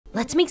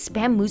Let's make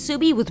spam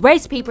musubi with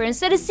rice paper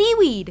instead of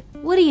seaweed.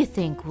 What do you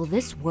think? Will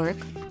this work?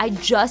 I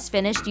just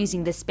finished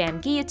using the spam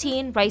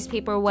guillotine, rice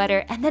paper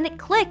wetter, and then it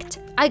clicked.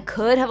 I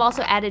could have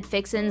also added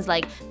fixins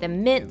like the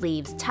mint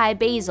leaves, Thai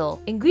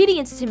basil,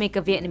 ingredients to make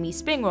a Vietnamese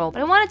spring roll,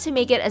 but I wanted to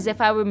make it as if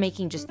I were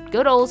making just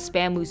good old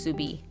spam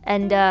musubi.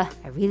 And I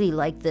really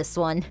liked this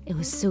one. It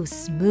was so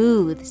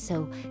smooth,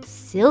 so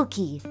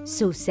silky,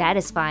 so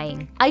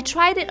satisfying. I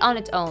tried it on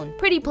its own,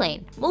 pretty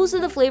plain. Most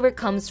of the flavor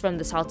comes from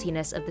the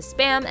saltiness of the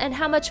spam and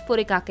how much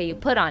furikake you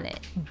put on it.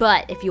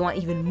 But if you want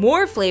even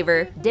more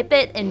flavor, dip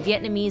it in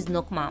Vietnamese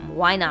nuoc mam.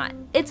 Why not?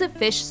 It's a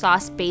fish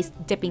sauce-based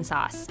dipping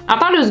sauce. I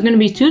thought it was gonna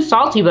be too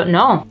salty, but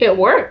no, it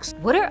works.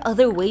 What are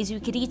other ways you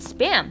could eat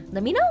spam?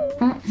 Let me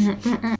know.